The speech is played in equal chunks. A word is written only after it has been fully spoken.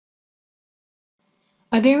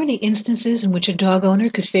Are there any instances in which a dog owner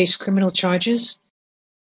could face criminal charges?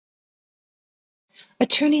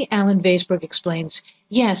 Attorney Alan Vaisberg explains,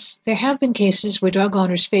 yes, there have been cases where dog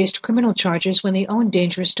owners faced criminal charges when they owned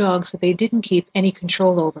dangerous dogs that they didn't keep any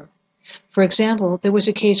control over. For example, there was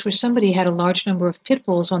a case where somebody had a large number of pit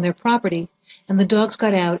bulls on their property, and the dogs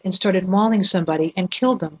got out and started mauling somebody and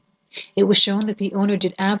killed them. It was shown that the owner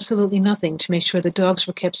did absolutely nothing to make sure the dogs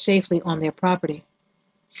were kept safely on their property.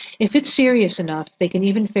 If it's serious enough, they can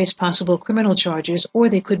even face possible criminal charges, or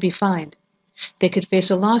they could be fined. They could face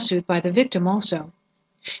a lawsuit by the victim also.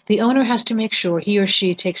 The owner has to make sure he or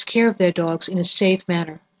she takes care of their dogs in a safe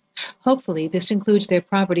manner. Hopefully, this includes their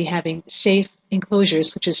property having safe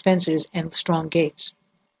enclosures such as fences and strong gates.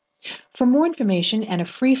 For more information and a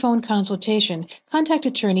free phone consultation, contact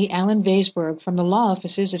attorney Alan Vaisberg from the law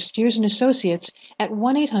offices of Steers and Associates at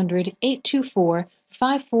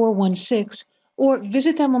 1-800-824-5416 or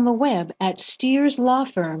visit them on the web at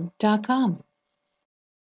steerslawfirm.com.